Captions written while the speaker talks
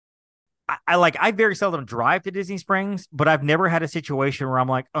I very seldom drive to Disney Springs, but I've never had a situation where I'm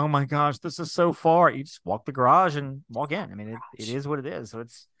like, oh my gosh, this is so far. You just walk the garage and walk in. I mean, it is what it is. So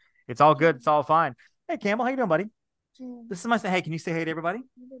it's all good. It's all fine. Hey, Campbell, how you doing, buddy? This is my hey. Can you say hey to everybody?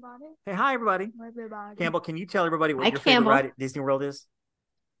 Everybody. Hey, hi everybody. Everybody. Campbell, can you tell everybody what Hi, your favorite Campbell. ride at Disney World is?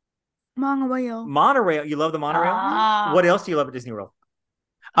 Monorail. Monorail. You love the monorail? Ah. What else do you love at Disney World?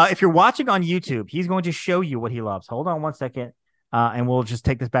 If you're watching on YouTube, he's going to show you what he loves. Hold on one second, and we'll just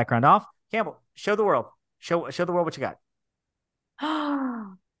take this background off. Campbell, show the world. Show the world what you got.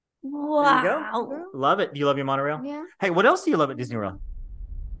 Wow. There you go. Love it. Do you love your monorail? Yeah. Hey, what else do you love at Disney World?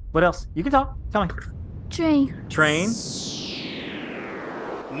 What else? You can talk. Tell me. Train.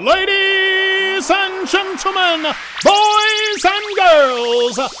 Ladies and gentlemen, boys and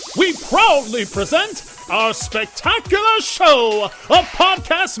girls, we proudly present our spectacular show of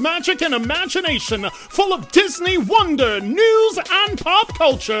podcast magic and imagination full of Disney wonder, news, and pop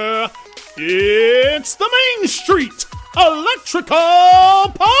culture. It's the Main Street Electrical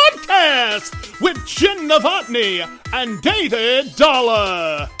Podcast with Jenn Dave and David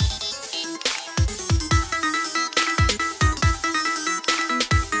Dollar.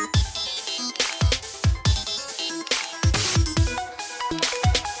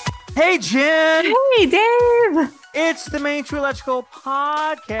 Hey, Jen. Hey, Dave. It's the Main Street Electrical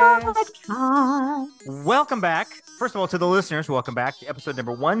Podcast. Welcome back. First of all, to the listeners, welcome back to episode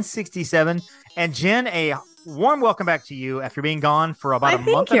number 167. And Jen, a warm welcome back to you after being gone for about a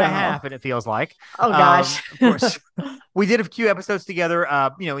month and a half, and it feels like. Oh, gosh. Of course. We did a few episodes together.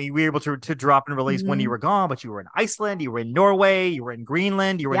 We were able to drop and release when you were gone, but you were in Iceland, you were in Norway, you were in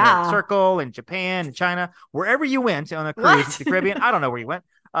Greenland, you were in the Arctic Circle, in Japan, in China, wherever you went on a cruise, the Caribbean. I don't know where you went.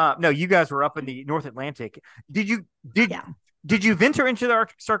 No, you guys were up in the North Atlantic. Did you venture into the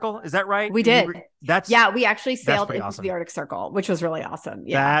Arctic Circle? Is that right? We did. We actually sailed into awesome. the Arctic Circle, which was really awesome.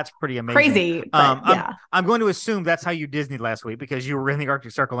 Yeah. That's pretty amazing. Crazy. But I'm going to assume that's how you Disneyed last week because you were in the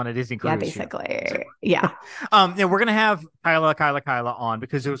Arctic Circle on a Disney cruise. Yeah, basically. Yeah. Now we're going to have Kyla on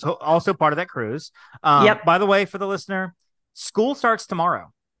because it was also part of that cruise. By the way, for the listener, school starts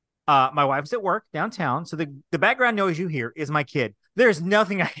tomorrow. My wife's at work downtown, so the background noise you hear is my kid. There's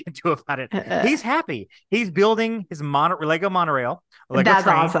nothing I can do about it. He's happy. He's building his Lego monorail. That's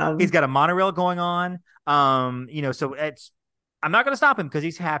train. Awesome. He's got a monorail going on. So I'm not going to stop him because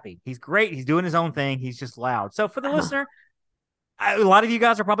he's happy. He's great. He's doing his own thing. He's just loud. So for the listener, a lot of you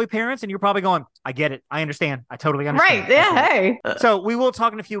guys are probably parents, and you're probably going, I get it. I understand. I totally understand. Right. Yeah. Hey. So we will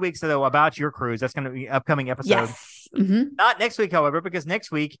talk in a few weeks, though, about your cruise. That's going to be an upcoming episode. Yes. Mm-hmm. Not next week, however, because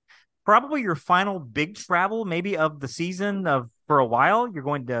next week, probably your final big travel, maybe of the season for a while. You're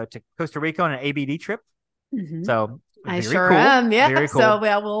going to Costa Rica on an ABD trip. Mm-hmm. So I very sure cool. am. Yeah. Very cool. So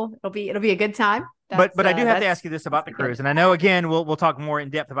it'll be a good time. But I do have to ask you this about the cruise, and I know again we'll talk more in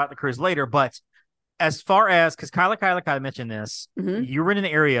depth about the cruise later. But as far as because Kyla mentioned this, you were in an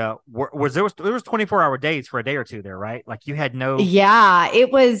area where there was 24-hour days for a day or two there, right? Like you had no. Yeah,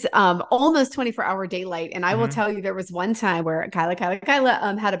 it was almost 24-hour daylight, and I will tell you there was one time where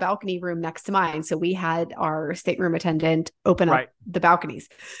Kyla had a balcony room next to mine, so we had our stateroom attendant open up the balconies.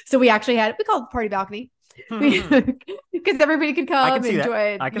 So we actually we called it the party balcony because everybody could come and enjoy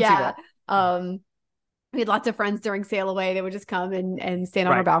it. I can see that. We had lots of friends during sail away. They would just come and stand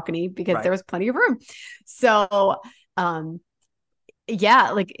on our balcony because there was plenty of room. So,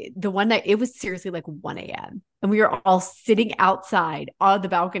 like the one night, it was seriously like 1 a.m. and we were all sitting outside on the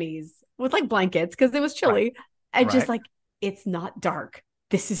balconies with like blankets because it was chilly and just like, it's not dark.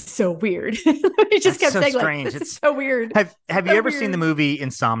 This is so weird. It just kept saying strange. Like, this is so weird. Have you ever seen the movie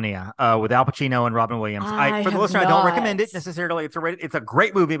Insomnia with Al Pacino and Robin Williams? For the listener, I don't recommend it necessarily. It's a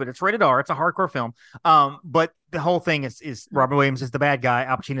great movie, but it's rated R. It's a hardcore film. But the whole thing is Robin Williams is the bad guy.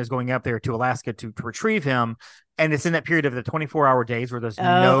 Al Pacino is going up there to Alaska to retrieve him. And it's in that period of the 24-hour days where there's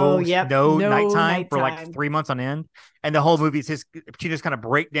no nighttime for like 3 months on end. And the whole movie is Pacino's kind of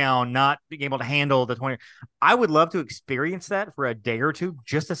breakdown, not being able to handle the 20. I would love to experience that for a day or two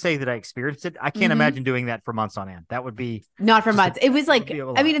just to say that I experienced it. I can't imagine doing that for months on end. That would be not for months. It was like,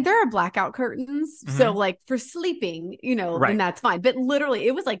 I mean, there are blackout curtains. So like for sleeping, then that's fine. But literally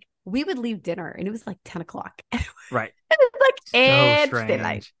it was like, we would leave dinner and it was like 10 o'clock. Right. And it was like,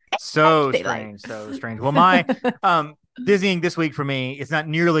 so daylight. So strange. Well, my Disneying this week for me, it's not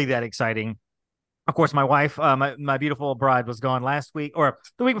nearly that exciting. Of course, my wife, my beautiful bride was gone last week or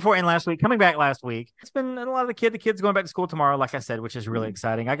the week before and last week, coming back last week. It's been a lot of the kids going back to school tomorrow, like I said, which is really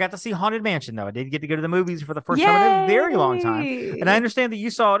exciting. I got to see Haunted Mansion, though. I did get to go to the movies for the first time in a very long time. And I understand that you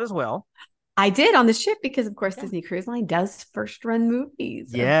saw it as well. I did on the ship because, of course, Disney Cruise Line does first run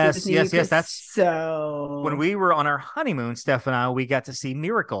movies. Yes. That's so. When we were on our honeymoon, Steph and I, we got to see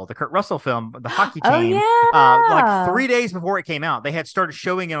Miracle, the Kurt Russell film, the hockey team. Oh, yeah. Like 3 days before it came out, they had started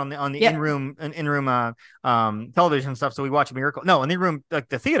showing it on the in-room television stuff. So we watched Miracle. No, in the room, like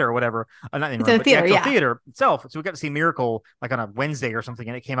the theater or whatever. Not in the room, but the actual theater itself. So we got to see Miracle like on a Wednesday or something,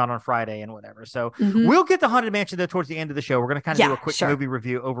 and it came out on Friday and whatever. So we'll get the Haunted Mansion though towards the end of the show. We're going to kind of do a quick movie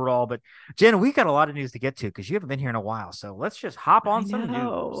review overall, but Jen, we got a lot of news to get to because you haven't been here in a while. So let's just hop on some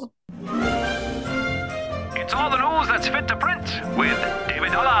news. It's all the news that's fit to print with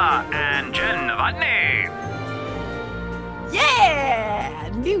David Dalla and Jenn Dave.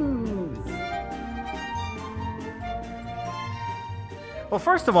 Yeah, news. Well,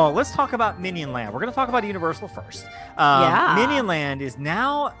 first of all, let's talk about Minionland. We're going to talk about Universal first. Minionland is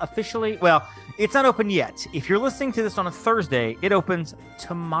now officially, well, it's not open yet. If you're listening to this on a Thursday, it opens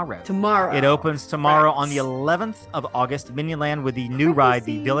tomorrow. It opens tomorrow on the 11th of August. Minionland with the new ride,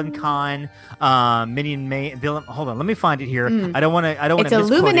 the Villain Con, Villain. Hold on, let me find it here. I don't want to. It's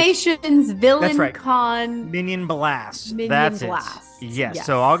Illuminations Villain Con Minion Blast. That's it. Yes.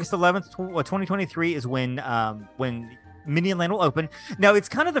 So August 11th, 2023 is when Minionland will open. Now it's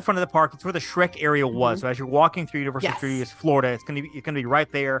kind of the front of the park. It's where the Shrek area was. So as you're walking through Universal Studios Florida, it's going to be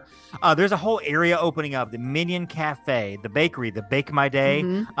right there. There's a whole area opening up: the Minion Cafe, the bakery, the Bake My Day,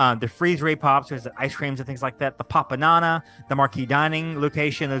 the Freeze Ray Pops, there's the ice creams and things like that. The Papanana, the Marquee Dining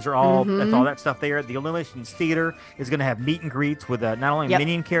location. Those are all that's all that stuff there. The Illuminations Theater is going to have meet and greets with not only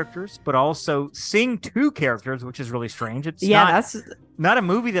Minion characters but also Sing 2 characters, which is really strange. It's not a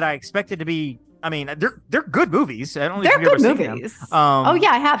movie that I expected to be. I mean, they're good movies. I don't know if you've ever seen them.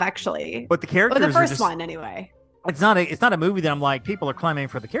 I have actually. But the characters, the first one anyway. It's not a movie that I'm like, people are clamoring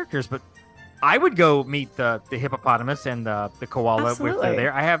for the characters, but I would go meet the hippopotamus and the koala if they're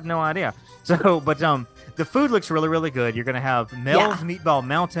there. I have no idea. So, but the food looks really, really good. You're gonna have Mel's Meatball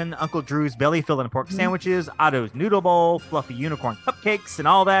Mountain, Uncle Drew's Belly Filled and Pork Sandwiches, Otto's Noodle Bowl, Fluffy Unicorn Cupcakes, and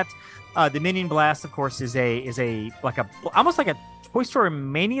all that. The Minion Blast, of course, is almost like a Toy Story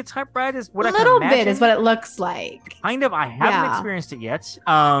Mania type ride is what I can imagine. A little bit is what it looks like. Kind of. I haven't experienced it yet.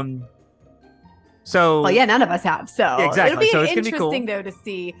 None of us have. So exactly. It'll be interesting though to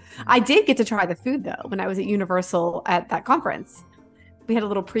see. I did get to try the food though when I was at Universal at that conference. We had a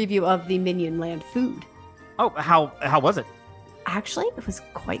little preview of the Minionland food. Oh, how was it? Actually, it was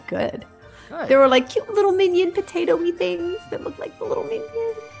quite good. There were like cute little minion potato-y things that looked like the little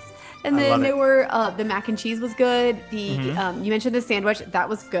minions. And then there were the mac and cheese was good. The you mentioned the sandwich, that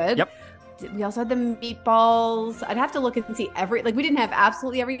was good. Yep. We also had the meatballs. I'd have to look and see we didn't have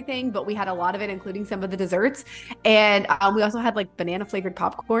absolutely everything, but we had a lot of it, including some of the desserts. And we also had like banana flavored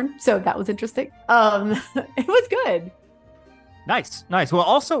popcorn, so that was interesting. It was good. Nice. Well,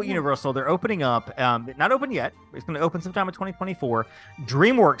 also Universal, they're opening up, not open yet. It's going to open sometime in 2024,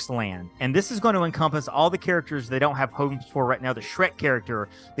 Dreamworks Land. And this is going to encompass all the characters they don't have homes for right now. The Shrek character,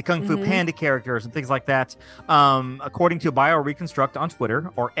 the Kung Fu Panda characters, and things like that. According to BioReconstruct on Twitter,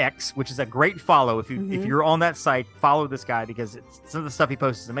 or X, which is a great follow. If you're on that site, follow this guy because some of the stuff he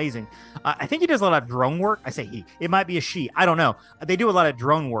posts is amazing. I think he does a lot of drone work. I say he. It might be a she. I don't know. They do a lot of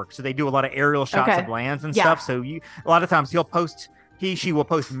drone work. So they do a lot of aerial shots of lands and stuff. So a lot of times she will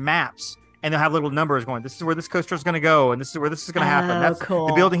post maps and they'll have little numbers going, this is where this coaster is going to go and this is where this is going to happen. That's cool.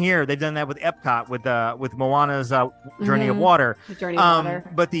 The building here. They've done that with Epcot with Moana's Journey of Water. The Journey of Water.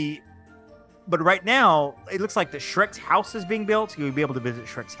 But right now, it looks like the Shrek's house is being built. You'll be able to visit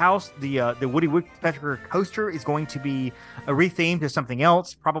Shrek's house. The Woody Woodpecker coaster is going to be rethemed to something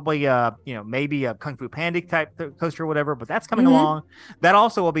else. Probably, maybe a Kung Fu Panda type coaster or whatever. But that's coming along. That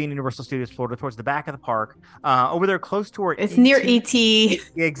also will be in Universal Studios Florida, towards the back of the park, over there close to where it's near ET.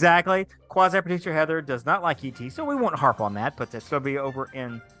 Exactly. Quasi-producer Heather does not like ET, so we won't harp on that. But it's going to be over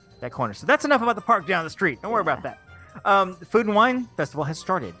in that corner. So that's enough about the park down the street. Don't worry about that. The Food and Wine Festival has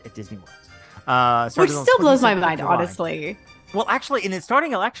started at Disney World. Which still blows my mind, honestly. Well, actually, and it's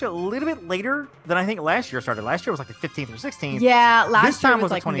starting a little bit later than I think last year started. Last year was like the 15th or 16th. Yeah, this time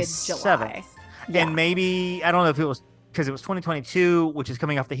was like the 27th. Yeah. And maybe, I don't know if it was because it was 2022, which is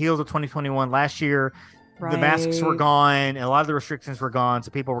coming off the heels of 2021 last year. Right. The masks were gone and a lot of the restrictions were gone.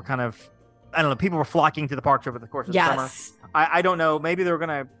 So people were people were flocking to the parks over the course of the summer. I don't know. Maybe they were going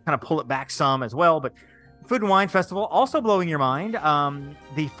to kind of pull it back some as well. But Food and Wine Festival also blowing your mind.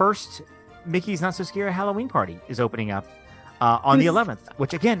 The first Mickey's Not So Scary Halloween Party is opening up on the 11th,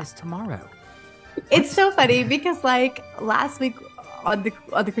 which again is tomorrow. It's so funny because like last week on the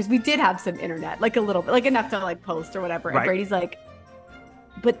cruise, we did have some internet, like a little bit, like enough to like post or whatever. Right. And Brady's like,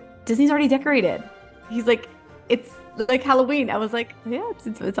 but Disney's already decorated. He's like, it's like Halloween. I was like, yeah,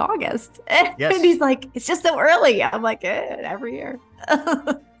 it's August. And Yes. he's like, it's just so early. I'm like, every year.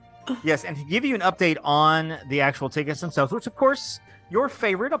 Yes, and to give you an update on the actual tickets themselves, which of course your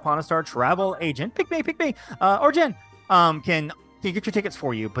favorite Upon a Star travel agent, pick me, or Jen, can get your tickets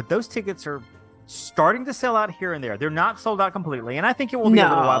for you. But those tickets are starting to sell out here and there. They're not sold out completely, and I think it will be a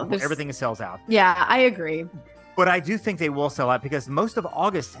little while before everything sells out. Yeah, I agree. But I do think they will sell out because most of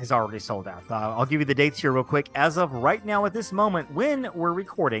August has already sold out. I'll give you the dates here real quick. As of right now, at this moment, when we're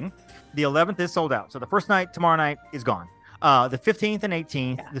recording, the 11th is sold out. So the first night, tomorrow night, is gone. The 15th and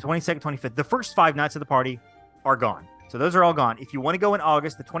 18th, the 22nd, 25th, the first 5 nights of the party are gone. So those are all gone. If you want to go in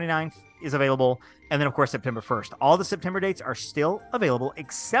August, the 29th is available. And then, of course, September 1st. All the September dates are still available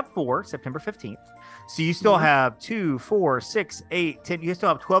except for September 15th. So you still have 2, 4, 6, 8, 10. You still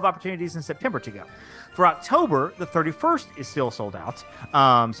have 12 opportunities in September to go. For October, the 31st is still sold out.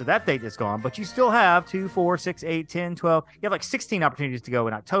 So that date is gone. But you still have 2, 4, 6, 8, 10, 12. You have like 16 opportunities to go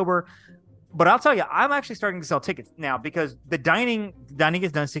in October. But I'll tell you, I'm actually starting to sell tickets now because the dining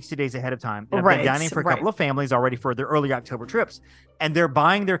is done 60 days ahead of time. And I've been dining for a couple of families already for their early October trips. And they're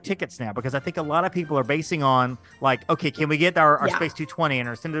buying their tickets now because I think a lot of people are basing on like, okay, can we get our Space 220 and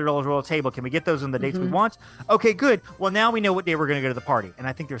our Cinderella Royal Table? Can we get those on the dates we want? Okay, good. Well, now we know what day we're going to go to the party. And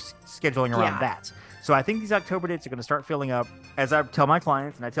I think they're scheduling around that. So I think these October dates are going to start filling up. As I tell my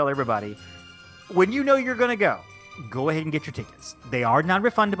clients and I tell everybody, when you know you're going to go ahead and get your tickets. They are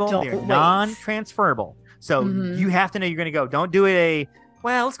non-refundable. They're non-transferable. So you have to know you're going to go. Don't do it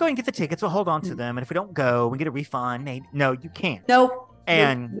let's go ahead and get the tickets. We'll hold on to them. And if we don't go, we get a refund. No, you can't. Nope.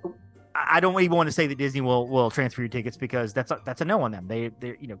 And I don't even want to say that Disney will transfer your tickets because that's a no on them. They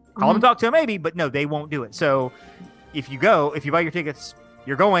call them and talk to them maybe, but no, they won't do it. So if you buy your tickets,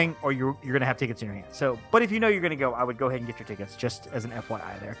 you're going or you're going to have tickets in your hand. So, but if you know you're going to go, I would go ahead and get your tickets just as an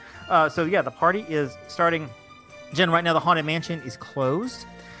FYI there. So yeah, the party is starting. Jen, right now the Haunted Mansion is closed.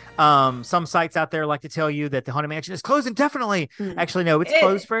 Some sites out there like to tell you that the Haunted Mansion is closed indefinitely. Actually, no, it's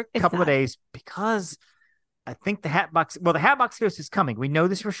closed for a couple of days because I think the Hatbox Ghost is coming. We know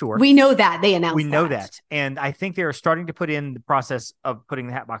this for sure. We know that. They announced We know that. And I think they are starting to put in the process of putting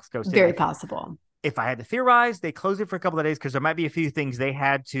the Hatbox Ghost in. Very possible. If I had to theorize, they closed it for a couple of days because there might be a few things they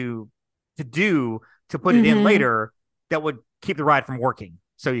had to do to put it in later that would keep the ride from working.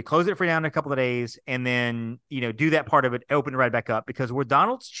 So you close it for down in a couple of days and then, do that part of it, open the ride back up because where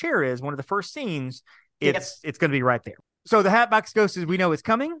Donald's chair is, one of the first scenes, it's going to be right there. So the Hatbox Ghost, we know is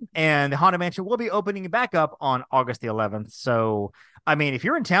coming and the Haunted Mansion will be opening back up on August the 11th. So, I mean, if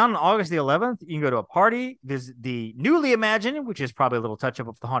you're in town on August the 11th, you can go to a party, visit the newly imagined, which is probably a little touch up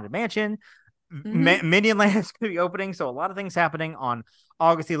of the Haunted Mansion. Minionland is going to be opening. So a lot of things happening on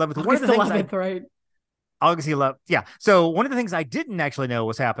August the 11th. August 11th, right? August 11th. Yeah. So one of the things I didn't actually know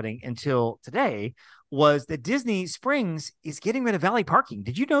was happening until today was that Disney Springs is getting rid of valet parking.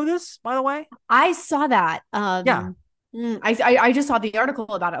 Did you know this, by the way? I saw that. Yeah. I just saw the article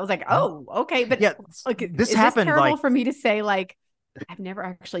about it. I was like, oh, okay. But this happened. This terrible for me to say, like, I've never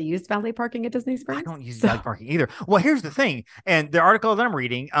actually used valet parking at Disney Springs. I don't use valet parking either. Well, here's the thing, and the article that I'm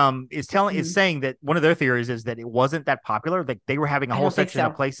reading is saying that one of their theories is that it wasn't that popular. Like they were having a whole section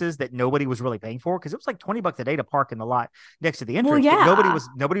of places that nobody was really paying for because it was like $20 a day to park in the lot next to the entrance. Well, yeah. But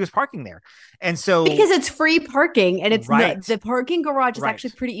nobody was parking there, and so because it's free parking and it's the parking garage is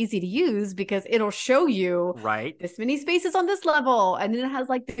actually pretty easy to use because it'll show you this many spaces on this level, and then it has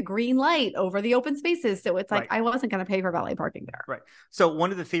like the green light over the open spaces. So it's like I wasn't going to pay for valet parking there. Right. So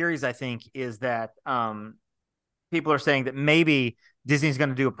one of the theories I think is that people are saying that maybe Disney's going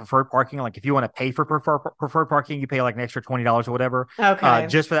to do a preferred parking. Like if you want to pay for preferred parking, you pay like an extra $20 or whatever. Okay.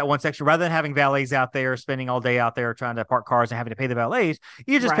 Just for that one section, rather than having valets out there spending all day out there trying to park cars and having to pay the valets,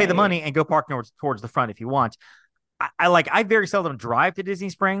 you just pay the money and go park towards the front if you want. I very seldom drive to Disney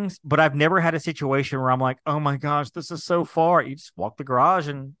Springs, but I've never had a situation where I'm like, oh my gosh, this is so far. You just walk the garage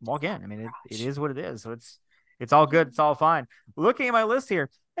and walk in. I mean, it is what it is. So it's all good. It's all fine. Looking at my list here.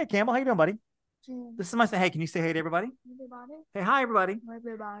 Hey, Campbell, how you doing, buddy? This is my thing. Hey, can you say hey to everybody? Hey, hi, everybody.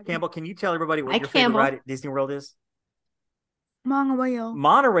 Campbell, can you tell everybody what your favorite ride at Disney World is? Monorail.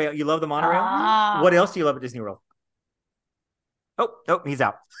 Monorail. You love the monorail? What else do you love at Disney World? Oh, he's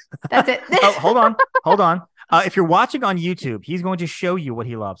out. That's it. Hold on. If you're watching on YouTube, he's going to show you what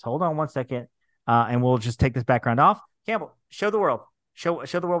he loves. Hold on one second, and we'll just take this background off. Campbell, show the world. Show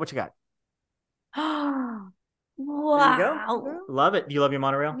the world what you got. Wow. There you go. Love it. Do you love your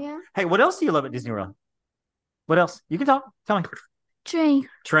monorail? Yeah. Hey, what else do you love at Disney World? What else? You can talk. Tell me.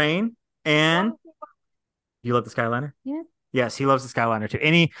 Train. And you love the Skyliner? Yeah. Yes, he loves the Skyliner too.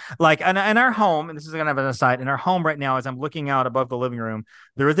 Any like in our home, and this is gonna have an aside. In our home right now, as I'm looking out above the living room,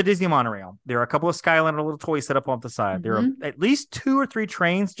 there is a Disney monorail. There are a couple of Skyliner little toys set up off the side. There are at least 2 or 3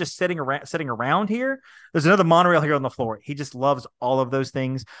 trains just sitting around here. There's another monorail here on the floor. He just loves all of those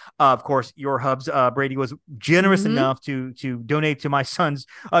things. Of course, your hubs, Brady was generous enough to donate to my son's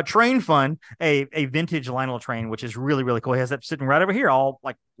train fund a vintage Lionel train, which is really really cool. He has that sitting right over here, all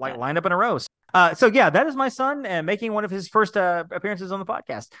like lined up in a row. So yeah, that is my son making one of his first appearances on the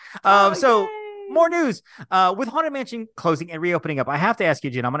podcast. More news with Haunted Mansion closing and reopening up. I have to ask you,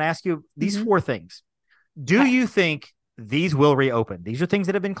 Jen, I'm going to ask you these 4 things. Do you think these will reopen? These are things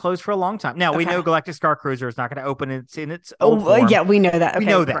that have been closed for a long time. Now we know Galactic Star Cruiser is not going to open in its old form. Yeah, we know that. We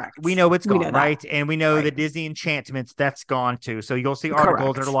know that. We know it's gone, right? And we know the Disney Enchantments, that's gone too. So you'll see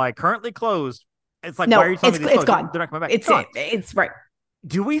articles that are like currently closed. It's like, why are you telling me it's gone? They're not coming back. It's right.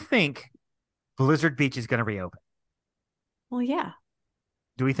 Do we think Blizzard Beach is going to reopen? Well, yeah.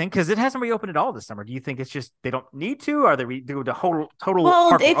 Do we think? Because it hasn't reopened at all this summer. Do you think it's just they don't need to? Are they doing the whole total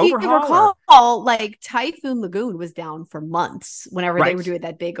park if you recall, like Typhoon Lagoon was down for months whenever they were doing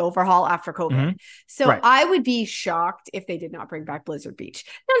that big overhaul after COVID. So I would be shocked if they did not bring back Blizzard Beach.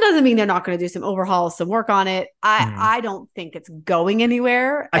 That doesn't mean they're not going to do some overhauls, some work on it. I don't think it's going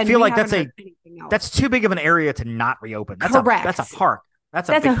anywhere. I feel like that's too big of an area to not reopen. Correct. That's a park. That's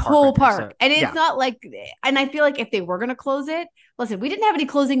a whole park. So, and it's not like, and I feel like if they were going to close it, listen, we didn't have any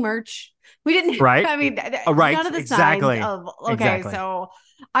closing merch. We didn't, I mean, none of the signs of, so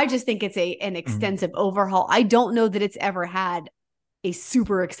I just think it's an extensive overhaul. I don't know that it's ever had a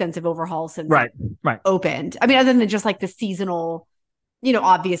super extensive overhaul since it opened. I mean, other than just like the seasonal,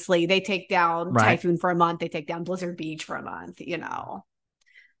 obviously they take down Typhoon for a month. They take down Blizzard Beach for a month,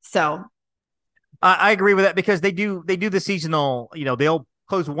 so. I agree with that because they do the seasonal, they'll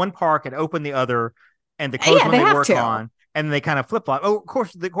close one park and open the other and the close one they work on and they kind of flip flop. Oh, of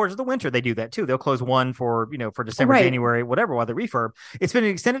course, the course of the winter, they do that too. They'll close one for December, January, whatever, while the refurb. It's been an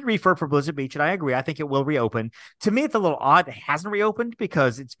extended refurb for Blizzard Beach. And I agree. I think it will reopen. To me, it's a little odd. It hasn't reopened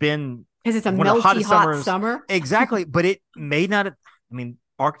because it's been a melty hot summer. Exactly. But it may not. I mean,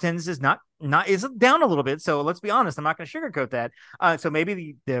 park attendance is is down a little bit. So let's be honest. I'm not going to sugarcoat that. So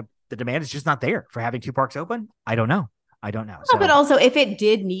maybe the demand is just not there for having 2 parks open. I don't know. So, but also if it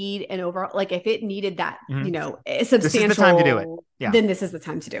did need an overall, like if it needed that, a substantial, this is the time to do it. Yeah. Then this is the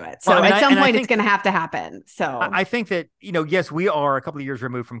time to do it. So at some point it's going to have to happen. So I think that, yes, we are a couple of years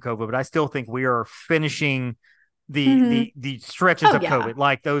removed from COVID, but I still think we are finishing the stretches of COVID,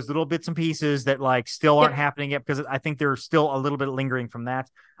 like those little bits and pieces that like still aren't happening yet, because I think there's still a little bit lingering from that,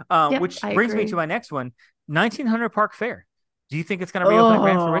 which brings me to my next one, 1900 Park Fair. Do you think it's going to reopen at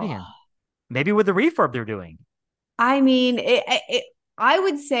Grand Floridian? Maybe with the refurb they're doing. I mean, I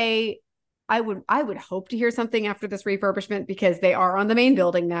would say I would hope to hear something after this refurbishment because they are on the main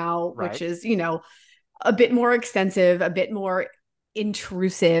building now, which is, a bit more extensive, a bit more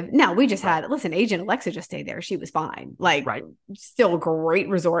intrusive. Now we just had, Agent Alexa just stayed there. She was fine. Still a great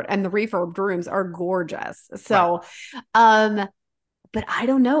resort and the refurbed rooms are gorgeous. So, but I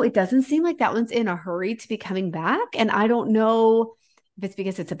don't know. It doesn't seem like that one's in a hurry to be coming back. And I don't know if it's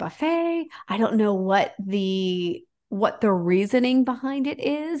because it's a buffet. I don't know what the reasoning behind it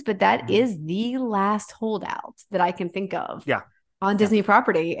is, but that is the last holdout that I can think of on Disney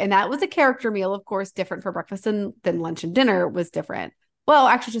property. And that was a character meal, of course, different for breakfast than lunch and dinner was different. Well,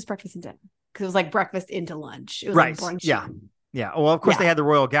 actually just breakfast and dinner because it was like breakfast into lunch. It was like brunch. Yeah. Well, of course they had the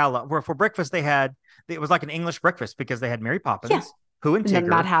Royal Gala where for breakfast it was like an English breakfast because they had Mary Poppins. Yeah. Who and Tigger,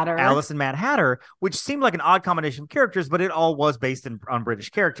 Mad Hatter. Alice and Mad Hatter, which seemed like an odd combination of characters, but it all was based on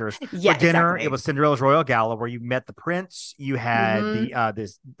British characters. Yeah, for dinner, it was Cinderella's Royal Gala, where you met the prince. You had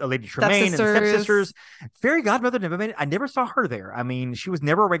the Lady Tremaine and the stepsisters. Fairy Godmother I never saw her there. I mean, she was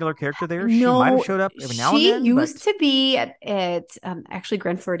never a regular character there. She might have showed up every now and then. She used to be at actually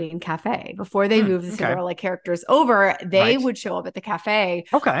Grand Floridian Cafe before they moved the Cinderella characters over. They would show up at the cafe.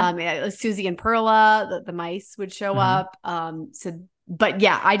 Okay, Susie and Perla, the mice would show up. But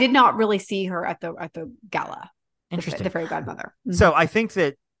yeah, I did not really see her at the gala. Interesting. The Fairy Godmother. So I think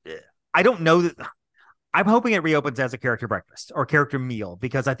that I don't know that I'm hoping it reopens as a character breakfast or character meal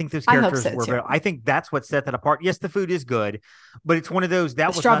because I think those characters I think that's what set that apart. Yes, the food is good, but it's one of those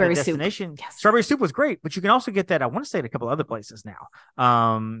that was not a destination. Yes. Strawberry soup was great, but you can also get that. I want to say at a couple other places now.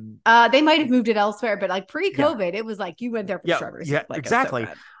 They might have moved it elsewhere, but like pre-COVID, it was like you went there for strawberry soup. Yeah, exactly.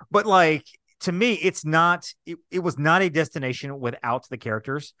 But like, to me, it's not. It was not a destination without the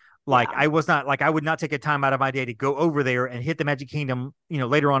characters. Like I would not take a time out of my day to go over there and hit the Magic Kingdom,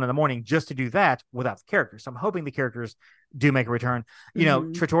 later on in the morning just to do that without the characters. So I'm hoping the characters do make a return.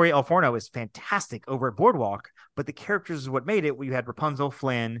 Trattoria El Forno is fantastic over at Boardwalk, but the characters is what made it. We had Rapunzel,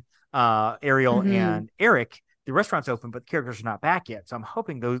 Flynn, Ariel, and Eric. The restaurant's open, but the characters are not back yet. So I'm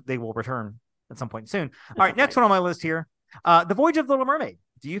hoping they will return at some point soon. All right, next one on my list here. The Voyage of the Little Mermaid.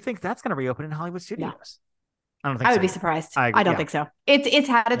 Do you think that's going to reopen in Hollywood Studios? Yeah. I don't think I would be surprised. I don't think so. It's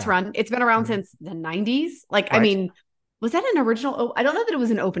had its run. It's been around since the 90s. Like, right. I mean, was that an original? I don't know that it was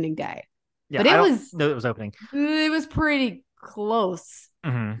an opening day. Yeah, but it was. No, it was opening. It was pretty close.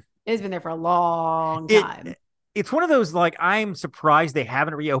 Mm-hmm. It's been there for a long time. It's one of those, like, I'm surprised they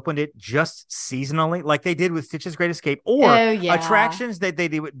haven't reopened it just seasonally, like they did with Stitch's Great Escape, or attractions that they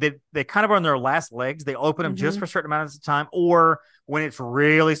kind of are on their last legs. They open them just for a certain amount of time, or when it's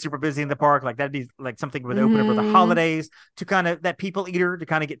really super busy in the park, like that'd be like something would open up for the holidays to kind of that people eater to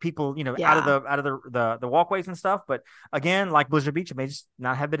kind of get people, out of the walkways and stuff. But again, like Blizzard Beach, it may just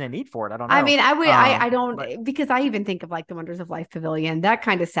not have been a need for it. I don't know. I mean, I don't, because I even think of like the Wonders of Life Pavilion that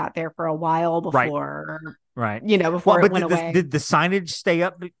kind of sat there for a while before. Right. Before it went away. Did the signage stay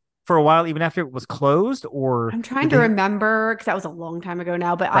up for a while, even after it was closed? Or I'm trying to remember, because that was a long time ago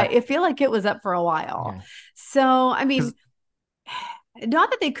now, but I feel like it was up for a while. Yeah. So, I mean,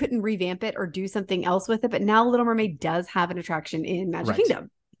 not that they couldn't revamp it or do something else with it, but now Little Mermaid does have an attraction in Magic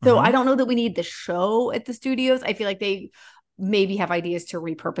Kingdom. So I don't know that we need the show at the studios. I feel like they maybe have ideas to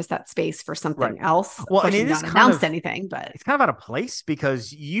repurpose that space for something else. Well, and it is announced anything, but it's kind of out of place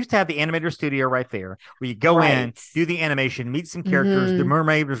because you used to have the animator studio right there where you go in, do the animation, meet some characters. The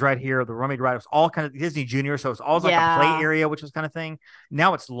Mermaid was right here. The Mermaid ride was all kind of Disney Junior, so it's all like a play area, which was kind of thing.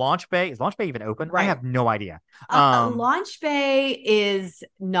 Now it's Launch Bay. Is Launch Bay even open? I have no idea. Launch Bay is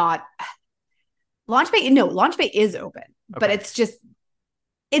not. Launch Bay, no, Launch Bay is open, but it's just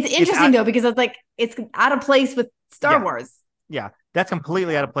it's interesting though because it's like it's out of place with Star Wars. Yeah, that's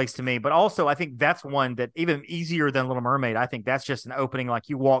completely out of place to me. But also, I think that's one that even easier than Little Mermaid. I think that's just an opening, like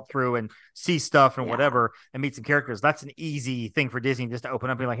you walk through and see stuff and whatever and meet some characters. That's an easy thing for Disney just to open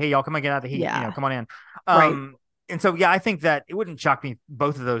up and be like, hey, y'all, come on, get out of the heat. Come on in. And so, I think that it wouldn't shock me if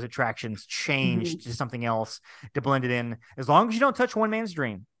both of those attractions changed to something else to blend it in, as long as you don't touch One Man's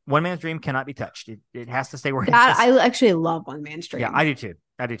Dream. One Man's Dream cannot be touched. It has to stay where it is. I actually love One Man's Dream. Yeah, I do too.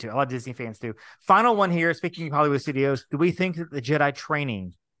 A lot of Disney fans do. Final one here. Speaking of Hollywood Studios, do we think that the Jedi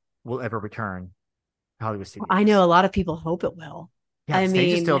training will ever return to Hollywood Studios? I know a lot of people hope it will. Yeah, the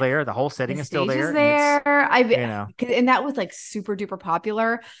stage is still there. The whole setting is still there. And that was like super duper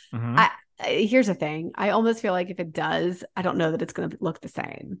popular. Here's the thing. I almost feel like if it does, I don't know that it's going to look the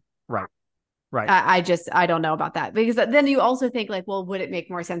same. Right. I don't know about that, because then you also think like, well, would it make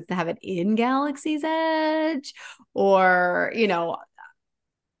more sense to have it in Galaxy's Edge or,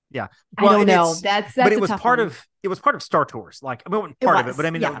 Yeah, well, I don't know. That's but it was part of Star Tours. Like, I mean, part of it, but I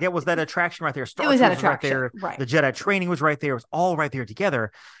mean, it was that attraction right there. Star Tours was right there. Right. The Jedi training was right there. It was all right there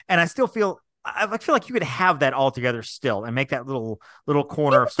together. And I still feel like you could have that all together still and make that little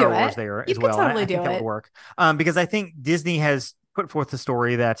corner of Star Wars there as well. Totally I think that would work. Because I think Disney has put forth the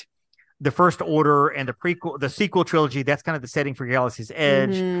story that the First Order and the sequel trilogy, that's kind of the setting for Galaxy's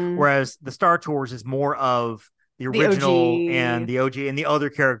Edge, whereas the Star Tours is more of the original and the OG and the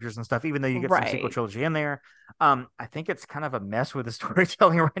other characters and stuff, even though you get some sequel trilogy in there. I think it's kind of a mess with the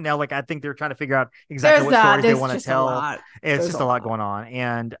storytelling right now. Like, I think they're trying to figure out exactly what stories they want to tell. It's just a lot going on.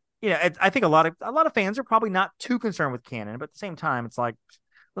 And, I think a lot of fans are probably not too concerned with canon, but at the same time, it's like,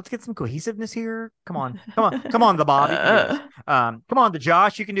 let's get some cohesiveness here. Come on, the Bob. You can do this. Come on, the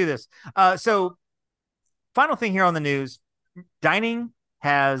Josh. You can do this. So, final thing here on the news: dining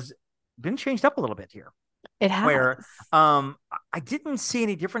has been changed up a little bit here. It has. Where I didn't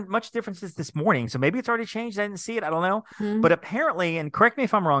see much differences this morning. So maybe it's already changed. I didn't see it. I don't know. But apparently, and correct me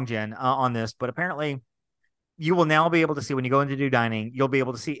if I'm wrong, Jen, on this, but apparently, you will now be able to see when you go in to do dining, you'll be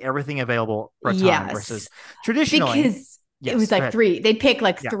able to see everything available for a time versus traditionally. Because it was like three. They'd pick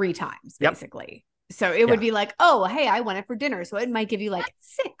like 3 times, basically. So it would be like, oh, hey, I want it for dinner. So it might give you like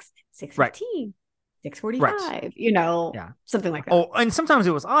 6:15, 6:45, something like that. Oh, and sometimes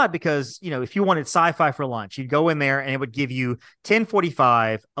it was odd because, if you wanted sci-fi for lunch, you'd go in there and it would give you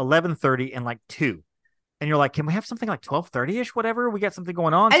 10:45, 11:30, and like 2. And you're like, can we have something like 12:30-ish, whatever? We got something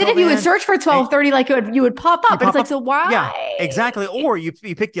going on. And then if you would search for 12:30, like you would pop up. And it's like, so why? Yeah. Exactly. Or you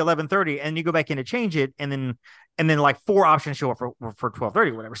pick the 11:30 and you go back in to change it, and then like 4 options show up for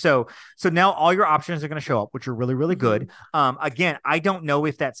 12:30 or whatever. So now all your options are going to show up, which are really, really good. Again, I don't know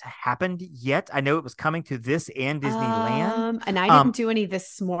if that's happened yet. I know it was coming to this and Disneyland. And I didn't do any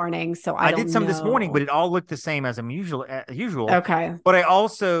this morning, so I did some this morning, but it all looked the same as usual. Okay. But I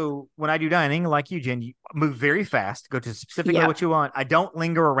also, when I do dining, like you, Jen, you move very fast, go to specifically what you want. I don't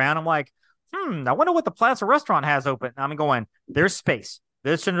linger around. I'm like, I wonder what the Plaza restaurant has open. I'm going, there's space.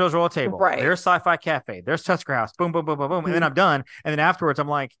 There's Cinderella's Royal Table. Right. There's Sci-Fi Cafe. There's Tusker House. Boom, boom, boom, boom, boom. And then I'm done. And then afterwards, I'm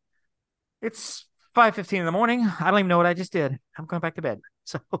like, it's 5:15 in the morning. I don't even know what I just did. I'm going back to bed.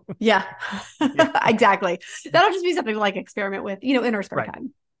 So yeah. Exactly. That'll just be something to like experiment with, in our spare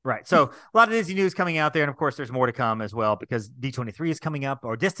time. Right. So a lot of Disney news coming out there. And of course, there's more to come as well, because D23 is coming up,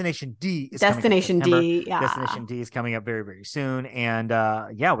 or Destination D is Destination D. Yeah. Destination D is coming up very, very soon. And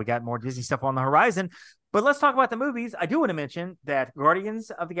we got more Disney stuff on the horizon. But let's talk about the movies. I do want to mention that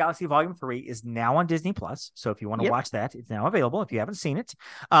Guardians of the Galaxy Volume 3 is now on Disney Plus. So if you want to watch that, it's now available if you haven't seen it.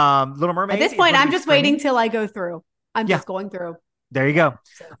 Little Mermaid. At this point, I'm just waiting till I go through. I'm just going through. There you go.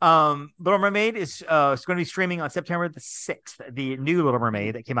 Little Mermaid is going to be streaming on September the 6th. The new Little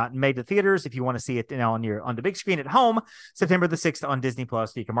Mermaid that came out and made the theaters. If you want to see it now on the big screen at home, September the 6th on Disney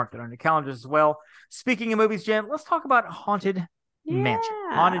Plus. So you can mark that on your calendars as well. Speaking of movies, Jen, let's talk about Haunted Mansion.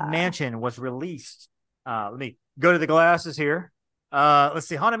 Haunted Mansion was released. Let me go to the glasses here. Let's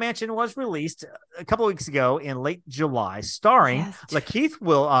see. Haunted Mansion was released a couple of weeks ago in late July, starring Lakeith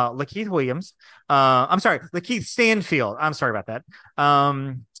Stanfield. I'm sorry about that.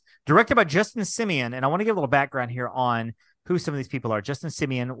 Directed by Justin Simien. And I want to give a little background here on who some of these people are. Justin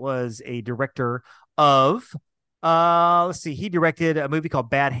Simien was a director of he directed a movie called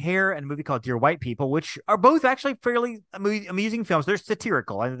Bad Hair and a movie called Dear White People, which are both actually fairly amusing films. They're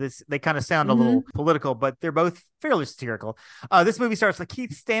satirical, and they kind of sound a little political, but they're both fairly satirical. This movie stars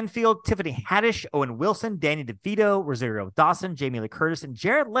Lakeith Stanfield, Tiffany Haddish, Owen Wilson, Danny DeVito, Rosario Dawson, Jamie Lee Curtis, and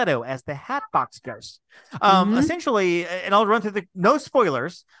Jared Leto as the Hatbox Ghost. Essentially, and I'll run through no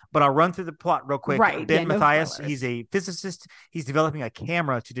spoilers, but I'll run through the plot real quick. Right, Ben Mathias, he's a physicist. He's developing a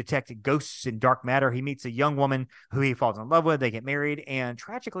camera to detect ghosts in dark matter. He meets a young woman who he falls in love with. They get married, and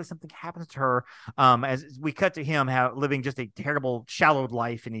tragically something happens to her. As we cut to him living just a terrible, shallowed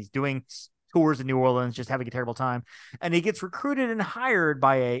life, and he's doing tours in New Orleans, just having a terrible time. And he gets recruited and hired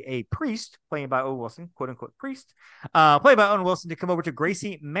by a priest, played by Owen Wilson, quote unquote priest, played by Owen Wilson, to come over to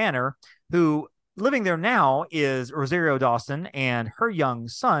Gracie Manor, who living there now is Rosario Dawson and her young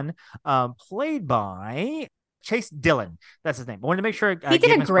son, played by Chase Dillon. That's his name. I wanted to make sure he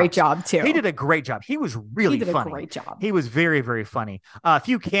did a great job too. He did a great job. He was really funny. A great job. He was very, very funny. A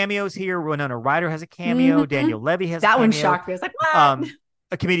few cameos here. Winona Ryder has a cameo. Daniel Levy has that a cameo. One shocked me. I was like, what?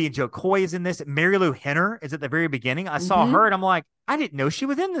 A comedian, Joe Coy, is in this. Mary Lou Henner is at the very beginning. I saw her and I'm like, I didn't know she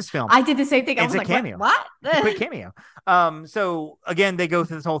was in this film. I did the same thing. I was like, cameo. What? It's a quick cameo. So again, they go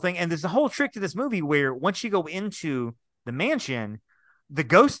through this whole thing, and there's a whole trick to this movie where once you go into the mansion, the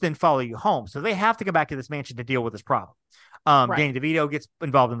ghosts then follow you home. So they have to go back to this mansion to deal with this problem. Danny DeVito gets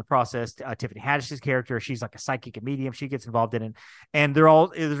involved in the process. Tiffany Haddish's character, she's like a psychic and medium. She gets involved in it. And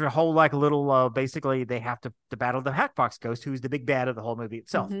there's a whole like little, basically they have to battle the Hatbox Ghost, who's the big bad of the whole movie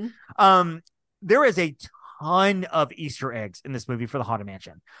itself. There is a ton of Easter eggs in this movie for the Haunted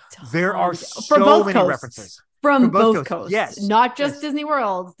Mansion. There are so many references. From both coasts. Yes. Not just Disney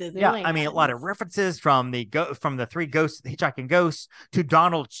World, Disneyland. Yeah, I mean, a lot of references from the 3 ghosts, the hitchhiking ghosts, to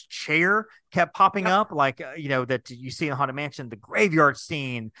Donald's chair kept popping up, like that you see in the Haunted Mansion, the graveyard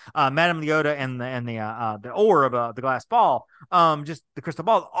scene, Madame Leota and the orb, the glass ball, just the crystal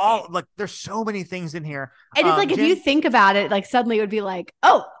ball. All like there's so many things in here. And it's like Jen, if you think about it, like suddenly it would be like,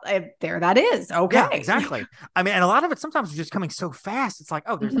 oh, there that is. Okay, yeah, exactly. I mean, and a lot of it sometimes is just coming so fast. It's like,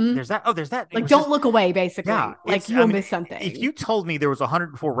 oh, there's that. Oh, there's that. Like, don't look away, basically. Yeah, like you'll miss something. If you told me there was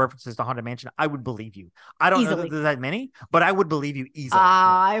 104 references to Haunted Mansion, I would believe you. I don't know that there's that many, but I would believe you easily.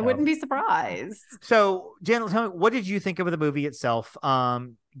 I wouldn't be surprised. So, Jen, tell me, what did you think of the movie itself?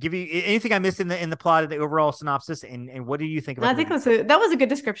 Give you anything I missed in the plot of the overall synopsis, and what do you think about it? I think that was a good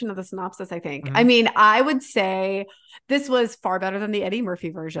description of the synopsis, I think. I mean, I would say this was far better than the Eddie Murphy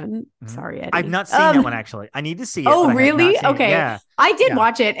version. Sorry, Eddie. I've not seen that one, actually. I need to see it. Oh, really? Okay. Yeah. I did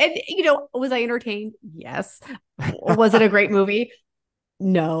watch it. And, was I entertained? Yes. Was it a great movie?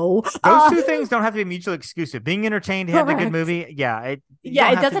 No. Those two things don't have to be mutually exclusive. Being entertained, having a good movie. Yeah. It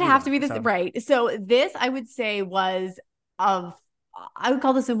doesn't have to be this. Right. So this, I would say, was I would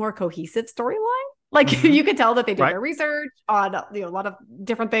call this a more cohesive storyline. Like you could tell that they did their research on a lot of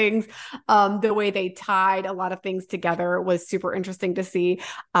different things. The way they tied a lot of things together was super interesting to see.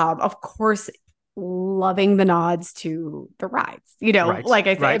 Of course, loving the nods to the rides, like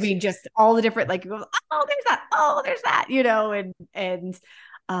I said, I mean, just all the different, like, oh, there's that, and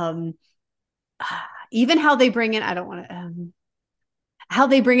even how they bring in, I don't want to, how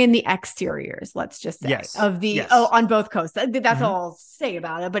they bring in the exteriors, let's just say, on both coasts. That's all I'll say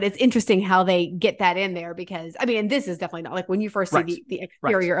about it. But it's interesting how they get that in there, because I mean, and this is definitely not like when you first see the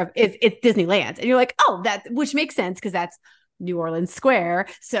exterior of it's Disneyland, and you're like, oh, which makes sense because that's New Orleans Square.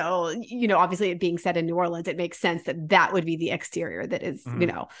 So, obviously it being set in New Orleans, it makes sense that would be the exterior that is,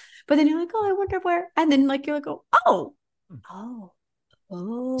 but then you're like, oh, I wonder where. And then you're like, oh.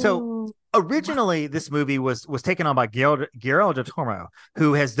 So originally this movie was taken on by Guillermo del Toro,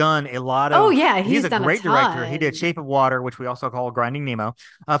 who has done a lot of, he's a great director. He did Shape of Water, which we also call Grinding Nemo,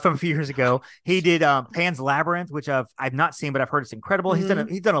 from a few years ago. He did Pan's Labyrinth, which I've not seen, but I've heard it's incredible. Mm-hmm.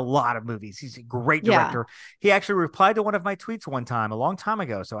 He's done a lot of movies. He's a great director. He actually replied to one of my tweets one time, a long time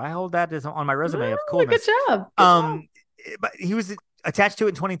ago. So I hold that as on my resume of coolness. Good job. Good job. But he was attached to it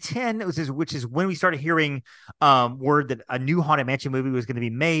in 2010, which is when we started hearing word that a new Haunted Mansion movie was going to be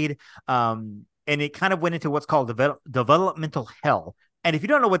made. And it kind of went into what's called developmental hell. And if you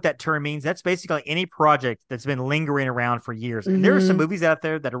don't know what that term means, that's basically any project that's been lingering around for years. And there are some movies out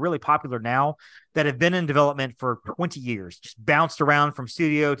there that are really popular now that have been in development for 20 years, just bounced around from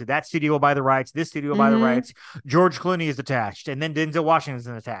studio to that studio will buy the rights, this studio will buy the rights. George Clooney is attached, and then Denzel Washington's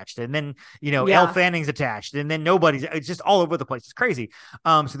attached, and then, Elle Fanning's attached, and then it's just all over the place. It's crazy.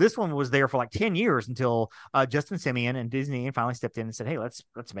 So this one was there for like 10 years until Justin Simien and Disney finally stepped in and said, hey, let's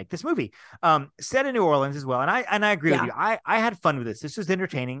make this movie. Set in New Orleans as well. And I agree with you. I had fun with this. This was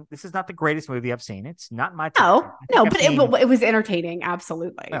entertaining. This is not the greatest movie I've seen. It's not my top 10. But it was entertaining.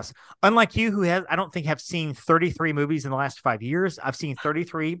 Absolutely. Yes. Unlike you, who I don't think have seen 33 movies in the last 5 years. I've seen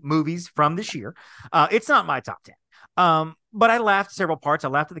 33 movies from this year. It's not my top 10. But I laughed several parts. I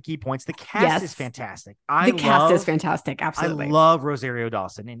laughed at the key points. The cast is fantastic. The cast is fantastic. Absolutely. I love Rosario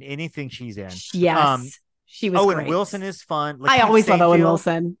Dawson in anything she's in. Yes. She was Owen great. Wilson is fun. I always love Owen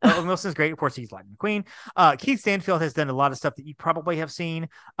Wilson. Owen Wilson's great. Of course, he's Lightning McQueen. Keith Stanfield has done a lot of stuff that you probably have seen.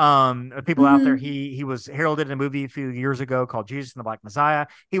 People out there. He was heralded in a movie a few years ago called Jesus and the Black Messiah.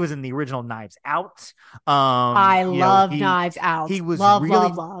 He was in the original Knives Out. I love Knives Out. He was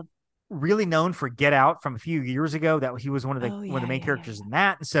really known for Get Out from a few years ago. That he was one of the main characters in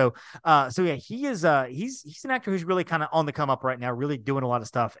that. And so he is he's an actor who's really kind of on the come up right now, really doing a lot of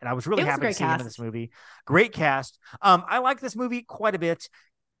stuff. And I was really happy to see him in this movie. Great cast. I like this movie quite a bit.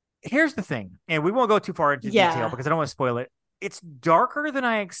 Here's the thing, and we won't go too far into detail because I don't want to spoil it. It's darker than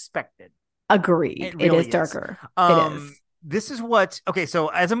I expected. Agreed. It is darker. It is. This is so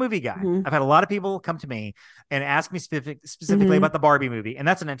as a movie guy, I've had a lot of people come to me and ask me specifically about the Barbie movie. And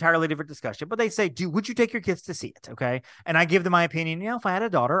that's an entirely different discussion, but they say, would you take your kids to see it? Okay. And I give them my opinion. If I had a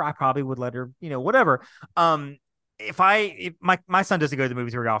daughter, I probably would let her, whatever. If my son doesn't go to the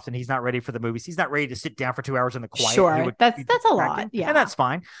movies very often, he's not ready for the movies. He's not ready to sit down for 2 hours in the quiet. Sure. That's a lot. Yeah. And that's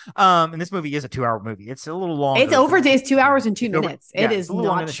fine. And this movie is a 2-hour movie. It's a little long. It's over. It's 2 hours and 2 minutes. It is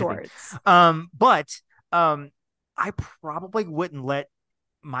not short. I probably wouldn't let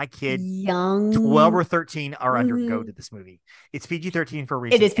my kid young 12 or 13 or under go to this movie. It's PG-13 for a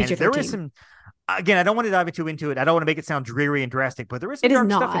reason. It is PG-13. There is some, again, I don't want to dive too into it. I don't want to make it sound dreary and drastic, but there is some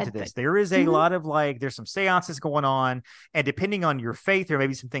dark stuff into this. There is a lot of there's some seances going on, and depending on your faith, there may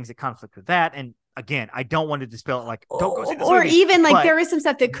be some things that conflict with that. And again, I don't want to dispel it don't go see this movie. Even there is some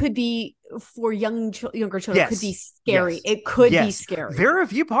stuff that could be for younger children. Yes, could be scary. Yes. It could be scary. There are a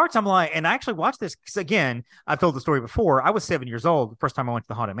few parts and I actually watched this because, again, I've told the story before. I was 7 years old the first time I went to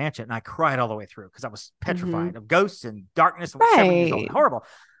the Haunted Mansion, and I cried all the way through because I was petrified of ghosts and darkness. I was 7 years old. Horrible.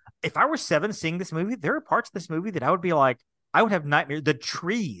 If I were 7 seeing this movie, there are parts of this movie that I would be like, I would have nightmares. The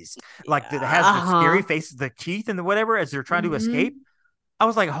trees, that has the scary faces, the teeth and the whatever as they're trying to escape. I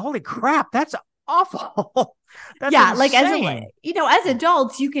was like, holy crap, that's awful. That's insane. as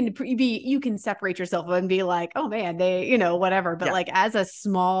adults, you can separate yourself and be like, oh man, they, whatever. But as a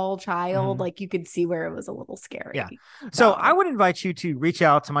small child, you could see where it was a little scary. Yeah. So I would invite you to reach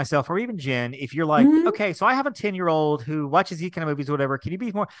out to myself or even Jen if you're like, okay, so I have a 10-year-old who watches these kind of movies or whatever. Can you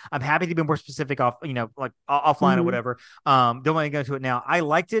be more? I'm happy to be more specific offline or whatever. Don't want to go into it now. I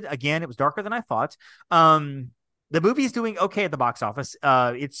liked it. Again, it was darker than I thought. The movie is doing okay at the box office.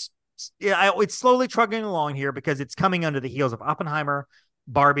 It's slowly trucking along here because it's coming under the heels of Oppenheimer,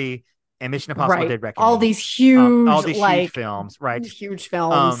 Barbie, and Mission Impossible Dead Reckoning. All these huge, huge films, right? Huge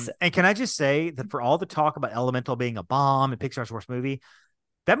films. And can I just say that for all the talk about Elemental being a bomb and Pixar's worst movie,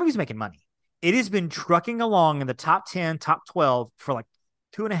 that movie's making money. It has been trucking along in the top 10, top 12 for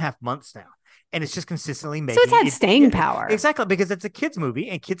 2.5 months now. and it's just consistently making. So it's had staying power. Exactly, because it's a kids movie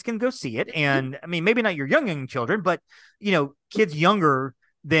and kids can go see it. And I mean, maybe not your young children, but kids younger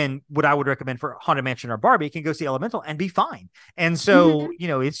than what I would recommend for Haunted Mansion or Barbie can go see Elemental and be fine. And so,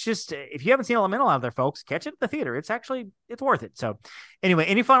 it's just, if you haven't seen Elemental out there, folks, catch it at the theater. It's worth it. So anyway,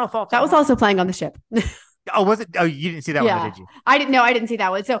 any final thoughts? That was also playing on the ship. Oh, was it? Oh, you didn't see that one, did you? I didn't see that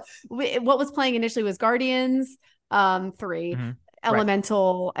one. So what was playing initially was Guardians 3.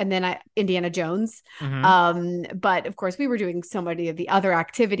 Elemental, and then Indiana Jones. But of course we were doing so many of the other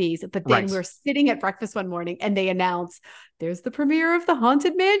activities, but then we were sitting at breakfast one morning and they announced there's the premiere of the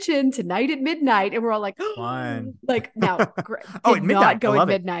Haunted Mansion tonight at midnight. And we're all like, like now at midnight. Go at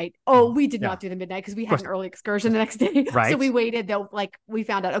midnight. We did not do the midnight because we had an early excursion the next day. So we waited though. Like we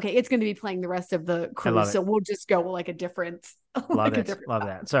found out, okay, it's going to be playing the rest of the cruise. So we'll just go like a different, love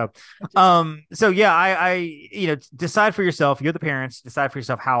that. So yeah, I decide for yourself. You're the parents. Decide for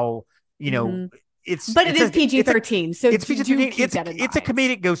yourself how it is PG-13, so it's PG-13. It's a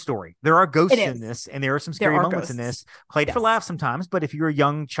comedic ghost story. There are ghosts in this, and there are some scary moments in this, played for laughs sometimes. But if you're a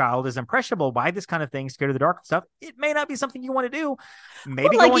young child is impressionable by this kind of thing, scared of the dark and stuff, it may not be something you want to do.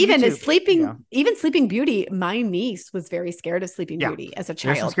 Maybe even Sleeping Beauty. My niece was very scared of Sleeping Beauty as a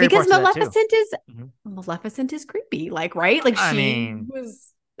child because Maleficent is creepy. Like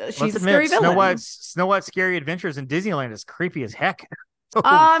she's a scary villain. Snow White's Scary Adventures in Disneyland is creepy as heck.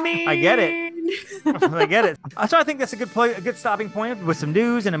 I get it. I get it. So I think that's a good stopping point with some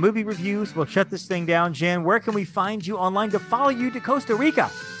news and a movie review. So we'll shut this thing down. Jen, where can we find you online to follow you to Costa Rica?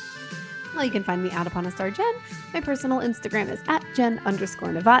 Well, you can find me at Upon a Star Jen. My personal Instagram is at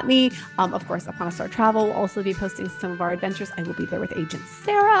Jen_Novotny. Of course, Upon a Star Travel will also be posting some of our adventures. I will be there with Agent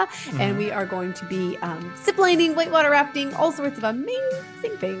Sarah, and we are going to be ziplining, whitewater rafting, all sorts of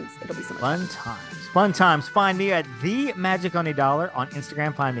amazing things. It'll be so much fun times. Find me at The Magic on a Dollar on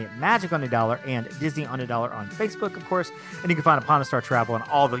Instagram. Find me at Magic on a Dollar and Disney on a Dollar on Facebook, of course. And you can find Upon a Star Travel in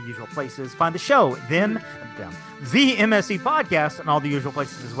all the usual places. Find the show, the MSC podcast in all the usual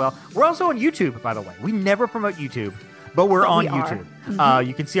places as well. We're also on YouTube, by the way. We never promote YouTube, but we're on YouTube.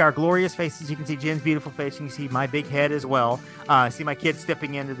 You can see our glorious faces. You can see Jen's beautiful face. You can see my big head as well. See my kids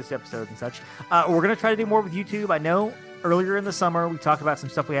stepping into this episode and such. We're going to try to do more with YouTube. I know earlier in the summer, we talked about some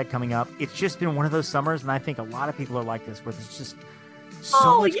stuff we had coming up. It's just been one of those summers, and I think a lot of people are like this, where there's just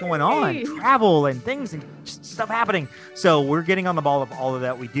so much going on, travel and things and just stuff happening. So we're getting on the ball of all of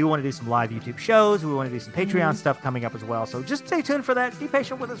that. We do want to do some live YouTube shows. We want to do some Patreon stuff coming up as well. So just stay tuned for that. Be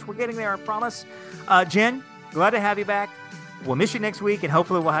patient with us. We're getting there, I promise. Jen, glad to have you back. We'll miss you next week, and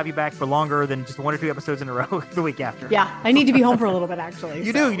hopefully we'll have you back for longer than just 1 or 2 episodes in a row the week after. Yeah, I need to be home for a little bit, actually.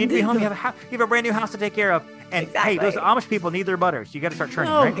 You do. You need to be home. You have a brand new house to take care of. And hey, those Amish people need their butter, so you got to start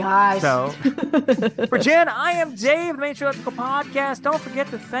churning, right? Oh, gosh. So for Jen, I am Dave, the Main Street Electrical Podcast. Don't forget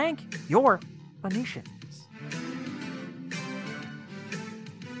to thank your Phoenicians.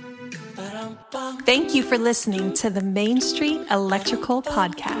 Thank you for listening to the Main Street Electrical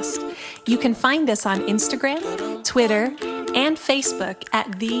Podcast. You can find us on Instagram, Twitter, and Facebook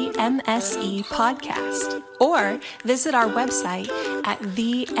at the MSE Podcast, or visit our website at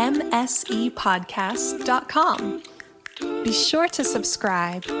themsepodcast.com. Be sure to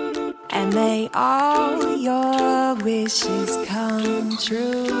subscribe, and may all your wishes come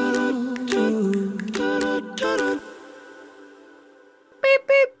true.